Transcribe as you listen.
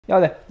Yo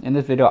there, in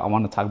this video I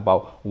want to talk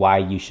about why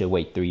you should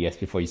wait 3 years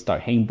before you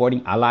start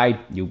hangboarding. I lied,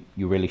 you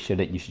really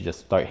shouldn't. You should just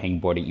start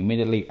hangboarding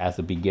immediately as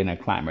a beginner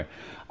climber.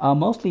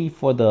 Mostly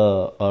for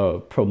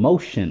the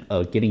promotion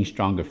of getting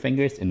stronger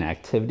fingers in an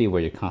activity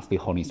where you're constantly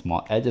holding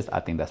small edges.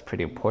 I think that's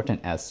pretty important,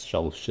 as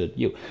so should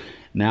you.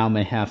 Now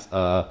perhaps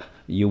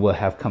you will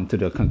have come to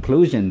the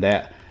conclusion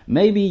that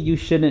maybe you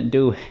shouldn't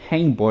do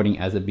hangboarding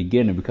as a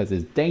beginner because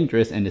it's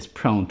dangerous and it's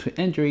prone to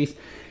injuries.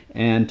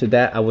 And to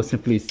that, I would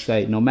simply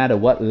say, no matter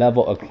what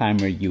level of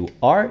climber you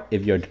are,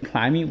 if you're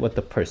climbing with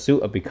the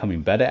pursuit of becoming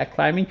better at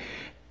climbing,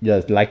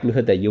 the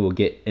likelihood that you will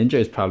get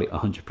injured is probably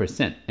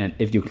 100%. And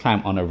if you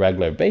climb on a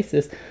regular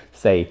basis,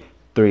 say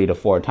 3 to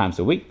 4 times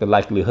a week, the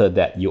likelihood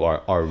that you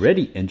are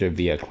already injured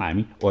via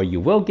climbing or you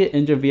will get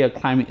injured via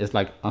climbing is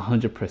like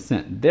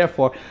 100%.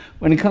 Therefore,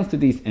 when it comes to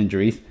these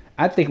injuries,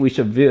 I think we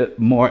should view it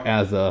more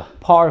as a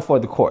par for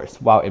the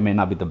course. While it may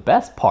not be the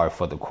best par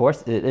for the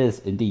course, it is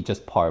indeed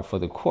just par for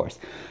the course.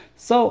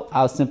 So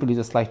I'll simply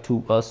just like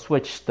to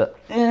switch the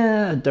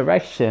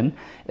direction.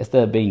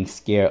 Instead of being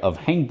scared of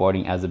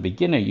hangboarding as a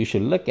beginner, you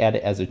should look at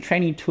it as a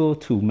training tool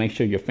to make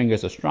sure your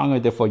fingers are stronger.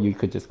 Therefore, you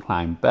could just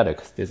climb better,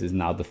 because this is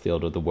now the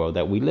field of the world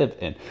that we live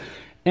in.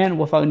 And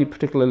without any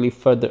particularly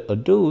further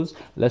ados,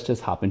 let's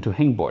just hop into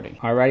hangboarding.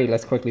 Alrighty,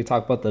 let's quickly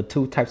talk about the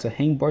 2 types of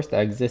hangboards that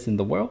exist in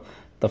the world.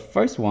 The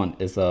first one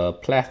is a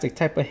plastic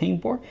type of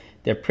hangboard.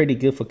 They're pretty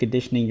good for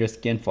conditioning your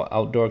skin for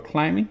outdoor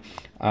climbing.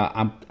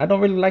 I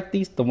don't really like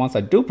these. The ones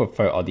I do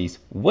prefer are these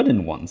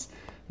wooden ones.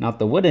 Now,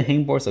 the wooden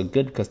hangboards are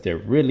good because they're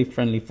really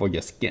friendly for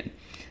your skin.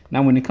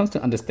 Now, when it comes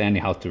to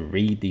understanding how to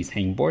read these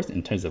hangboards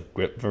in terms of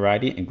grip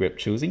variety and grip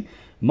choosing,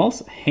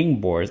 most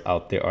hangboards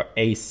out there are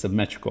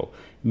asymmetrical,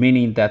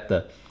 meaning that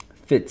the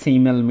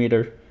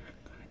 15mm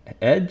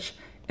edge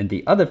and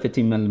the other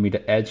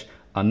 15mm edge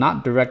are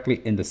not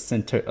directly in the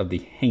center of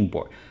the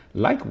hangboard.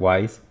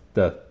 Likewise,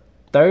 the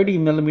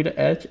 30mm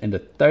edge and the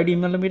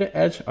 30mm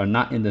edge are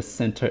not in the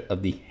center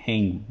of the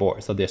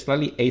hangboard. So they're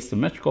slightly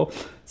asymmetrical.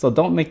 So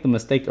don't make the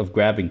mistake of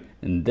grabbing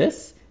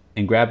this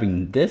and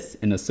grabbing this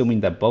and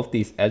assuming that both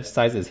these edge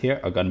sizes here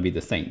are going to be the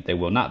same. They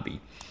will not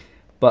be.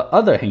 But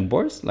other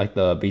hangboards, like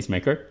the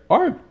Beastmaker,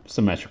 are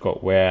symmetrical,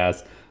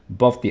 whereas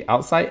both the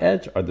outside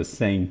edge are the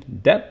same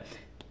depth,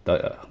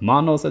 the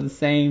monos are the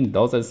same,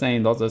 those are the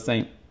same, those are the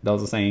same, those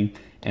are the same,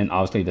 and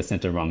obviously the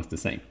center rung is the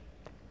same.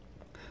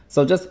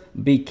 So just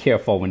be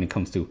careful when it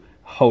comes to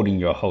holding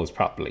your hose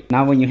properly.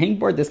 Now, when you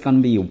hangboard, there's going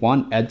to be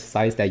one edge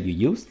size that you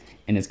use,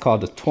 and it's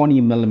called the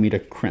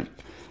 20mm crimp.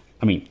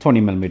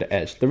 20mm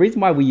edge. The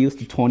reason why we use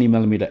the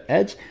 20mm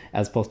edge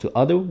as opposed to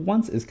other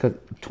ones is because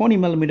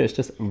 20mm is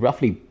just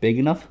roughly big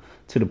enough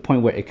to the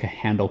point where it can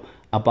handle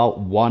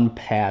about one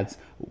pad's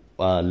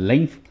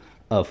length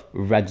of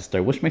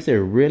register, which makes it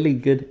a really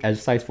good edge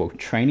size for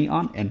training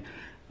on, and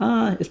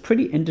it's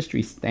pretty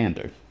industry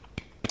standard.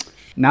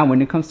 Now,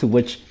 when it comes to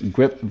which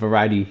grip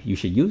variety you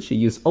should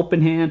use open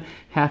hand,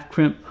 half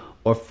crimp,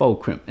 or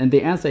faux crimp. And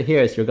the answer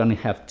here is you're going to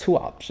have 2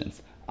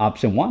 options.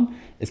 Option 1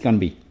 is going to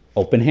be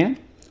open hand,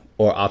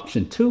 or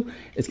option 2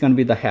 is going to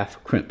be the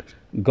half crimp.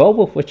 Go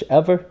with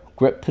whichever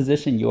grip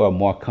position you are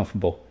more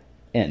comfortable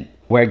in.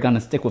 We're going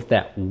to stick with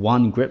that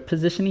one grip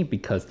positioning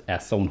because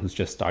as someone who's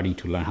just starting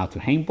to learn how to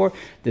hangboard,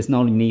 there's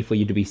no need for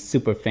you to be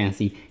super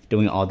fancy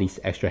doing all these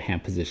extra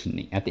hand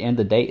positioning. At the end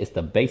of the day, it's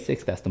the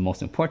basics that's the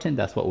most important.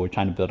 That's what we're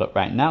trying to build up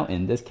right now.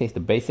 In this case, the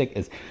basic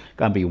is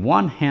going to be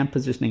one hand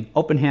positioning,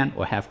 open hand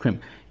or half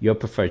crimp, your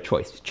preferred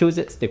choice. Choose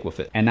it, stick with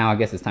it. And now I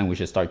guess it's time we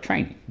should start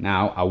training.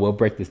 Now I will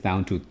break this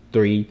down to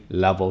 3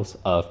 levels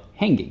of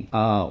hanging.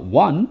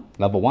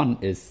 Level 1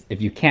 is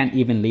if you can't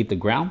even leave the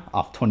ground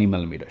off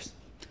 20mm.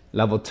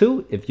 Level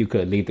 2, if you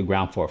could leave the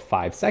ground for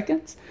 5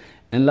 seconds.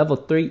 And level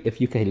 3, if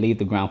you could leave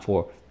the ground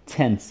for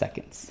 10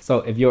 seconds.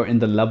 So if you're in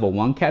the level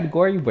 1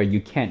 category where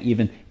you can't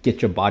even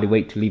get your body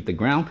weight to leave the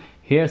ground,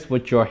 here's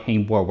what your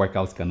hangboard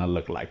workout's gonna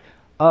look like.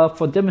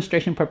 For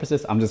demonstration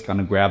purposes, I'm just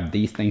gonna grab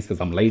these things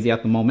because I'm lazy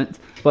at the moment,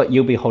 but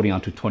you'll be holding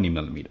on to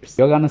 20mm.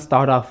 You're gonna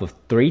start off with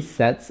 3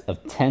 sets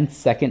of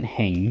 10-second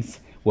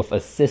hangs with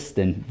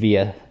assistance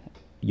via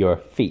your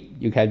feet.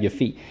 You have your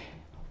feet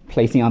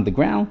placing on the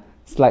ground,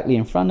 slightly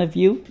in front of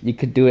you. You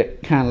could do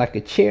it kind of like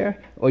a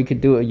chair, or you could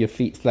do it with your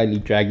feet slightly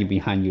dragging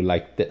behind you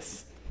like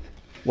this.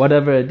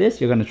 Whatever it is,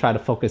 you're going to try to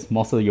focus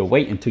most of your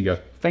weight into your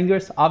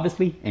fingers,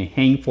 obviously, and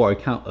hang for a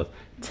count of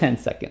 10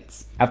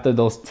 seconds. After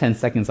those 10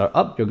 seconds are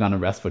up, you're going to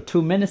rest for 2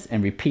 minutes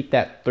and repeat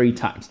that 3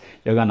 times.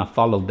 You're going to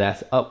follow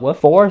that up with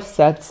 4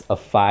 sets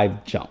of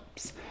 5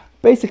 jumps.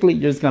 Basically,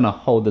 you're just going to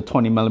hold the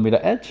 20mm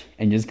edge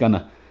and you're just going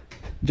to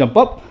jump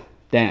up,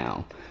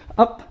 down,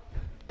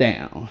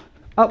 down,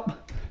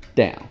 up,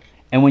 down.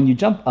 And when you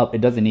jump up, it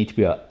doesn't need to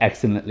be an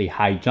excellently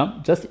high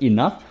jump, just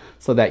enough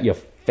so that your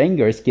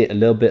fingers get a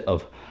little bit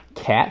of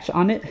catch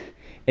on it.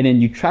 And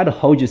then you try to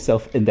hold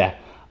yourself in that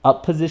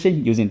up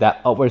position using that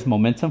upwards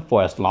momentum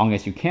for as long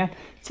as you can.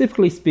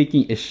 Typically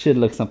speaking, it should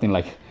look something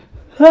like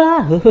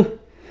something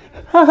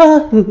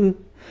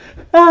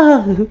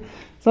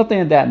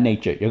of that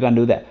nature. You're going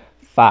to do that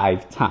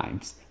 5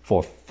 times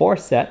for 4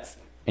 sets,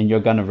 and you're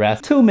going to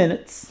rest 2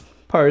 minutes.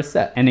 per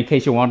set. And in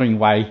case you're wondering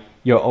why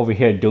you're over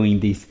here doing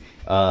these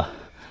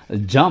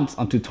jumps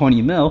onto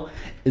 20 mil,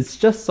 it's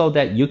just so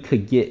that you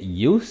could get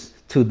used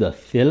to the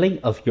feeling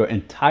of your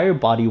entire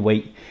body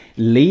weight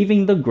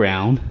leaving the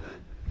ground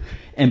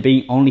and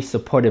being only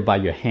supported by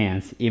your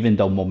hands, even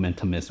though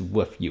momentum is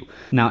with you.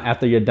 Now,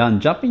 after you're done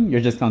jumping,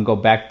 you're just gonna go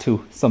back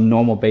to some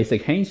normal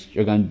basic hangs.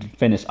 You're gonna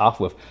finish off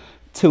with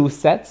 2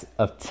 sets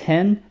of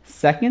 10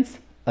 seconds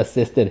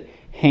assisted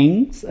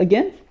hangs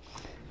again.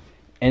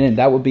 And then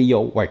that would be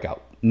your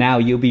workout. Now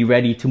you'll be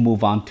ready to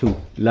move on to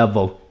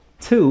level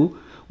 2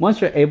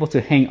 once you're able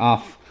to hang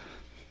off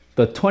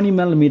the 20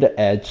 millimeter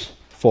edge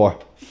for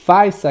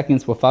 5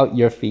 seconds without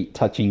your feet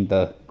touching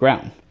the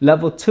ground.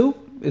 Level 2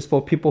 is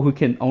for people who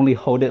can only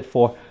hold it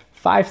for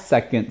 5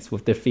 seconds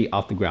with their feet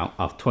off the ground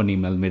off 20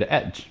 millimeter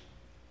edge.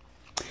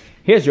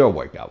 Here's your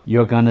workout.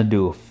 You're gonna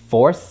do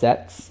 4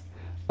 sets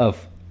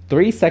of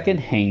 3-second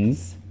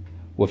hangs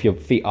with your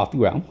feet off the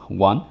ground.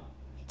 1,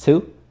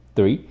 2,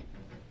 3.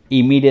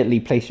 Immediately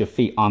place your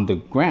feet on the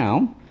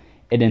ground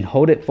and then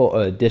hold it for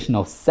an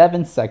additional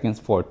 7 seconds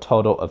for a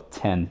total of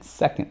 10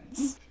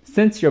 seconds.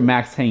 Since your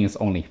max hang is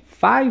only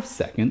 5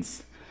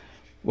 seconds,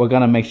 we're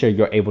gonna make sure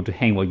you're able to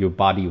hang with your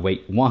body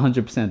weight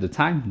 100% of the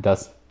time,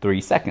 thus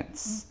 3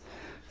 seconds.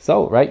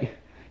 So, right,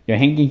 you're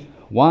hanging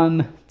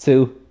 1,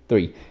 2,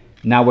 3.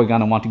 Now we're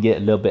gonna want to get a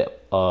little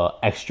bit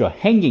extra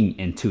hanging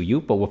into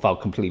you, but without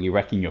completely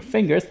wrecking your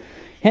fingers.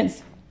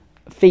 Hence,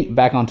 feet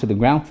back onto the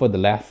ground for the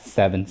last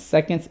 7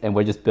 seconds, and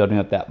we're just building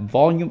up that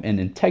volume and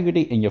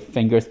integrity in your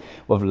fingers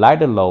with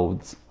lighter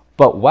loads,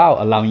 but while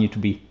allowing you to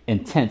be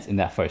intense in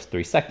that first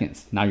 3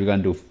 seconds. Now you're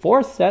gonna do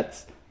 4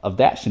 sets of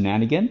that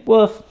shenanigan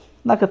with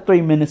like a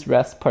 3 minutes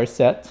rest per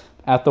set.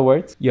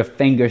 Afterwards, your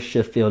fingers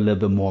should feel a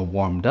little bit more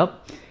warmed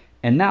up.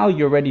 And now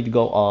you're ready to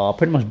go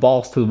pretty much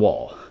balls to the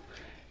wall.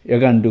 You're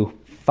gonna do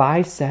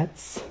 5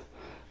 sets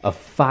of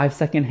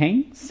 5-second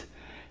hangs.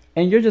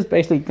 And you're just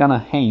basically gonna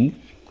hang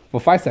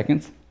for 5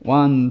 seconds.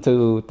 1,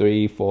 2,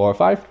 3, 4,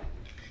 5.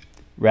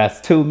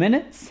 Rest 2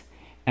 minutes.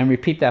 And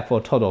repeat that for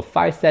a total of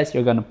 5 sets.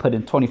 You're gonna put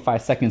in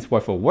 25 seconds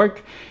worth of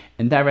work.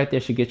 And that right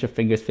there should get your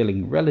fingers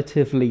feeling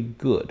relatively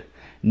good.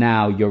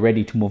 Now you're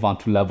ready to move on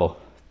to level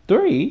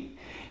 3.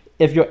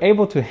 If you're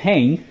able to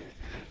hang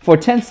for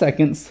 10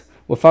 seconds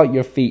without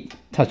your feet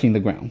touching the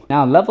ground.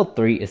 Now level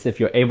 3 is if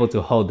you're able to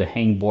hold the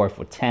hangboard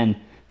for 10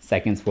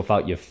 seconds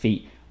without your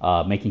feet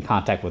making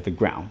contact with the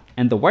ground.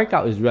 And the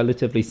workout is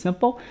relatively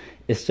simple.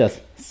 It's just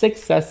 6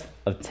 sets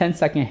of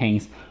 10-second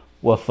hangs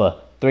with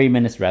a 3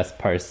 minutes rest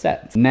per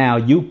set. Now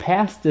you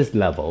pass this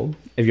level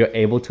if you're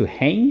able to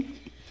hang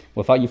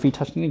without your feet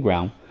touching the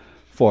ground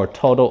for a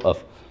total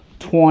of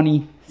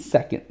 20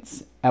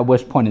 seconds, at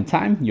which point in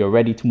time you're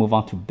ready to move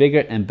on to bigger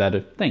and better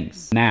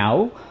things.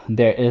 Now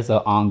there is an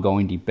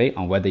ongoing debate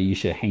on whether you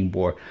should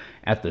hangboard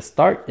at the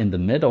start, in the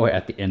middle, or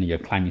at the end of your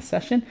climbing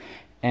session.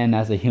 And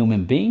as a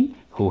human being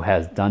who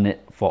has done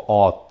it for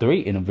all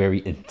 3 in a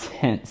very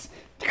intense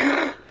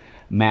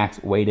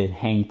max weighted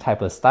hang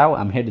type of style,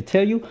 I'm here to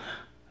tell you, it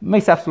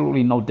makes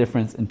absolutely no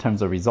difference in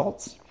terms of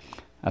results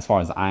as far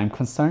as I'm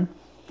concerned,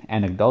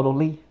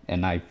 anecdotally,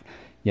 and I've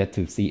yet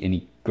to see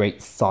any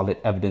great solid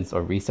evidence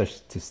or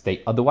research to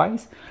state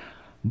otherwise.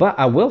 But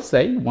I will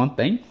say one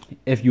thing: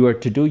 if you were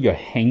to do your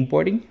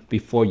hangboarding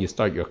before you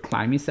start your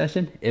climbing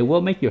session, it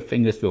will make your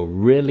fingers feel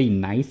really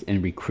nice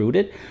and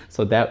recruited.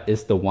 So that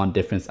is the one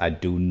difference I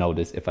do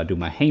notice if I do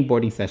my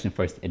hangboarding session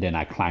first and then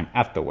I climb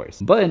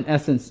afterwards. But in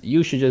essence,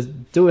 you should just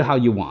do it how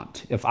you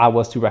want. If I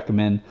was to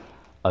recommend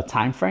a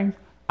time frame,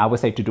 I would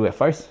say to do it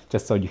first,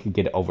 just so you can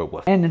get it over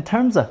with. And in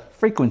terms of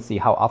frequency,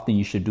 how often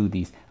you should do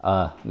these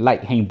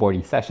light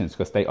hangboarding sessions,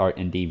 because they are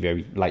indeed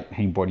very light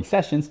hangboarding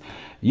sessions,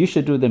 you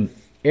should do them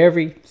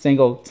every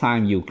single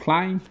time you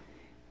climb,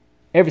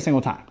 every single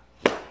time.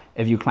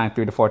 If you climb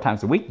 3 to 4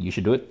 times a week, you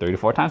should do it 3 to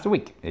 4 times a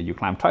week. If you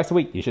climb twice a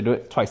week, you should do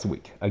it twice a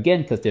week.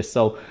 Again, because they're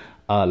so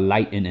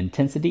light in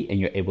intensity and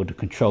you're able to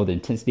control the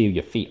intensity of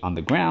your feet on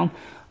the ground,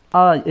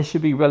 it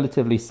should be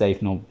relatively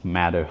safe no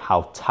matter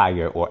how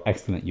tired or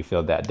excellent you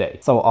feel that day.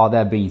 So all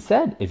that being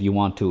said, if you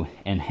want to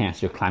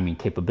enhance your climbing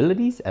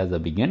capabilities as a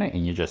beginner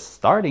and you're just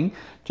starting,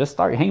 just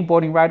start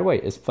hangboarding right away.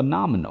 It's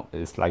phenomenal.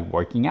 It's like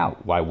working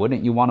out. Why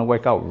wouldn't you want to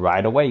work out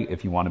right away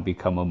if you want to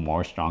become a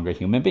more stronger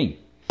human being?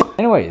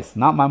 Anyways,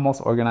 not my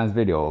most organized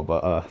video,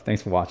 but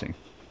thanks for watching,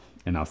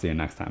 and I'll see you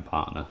next time,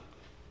 partner.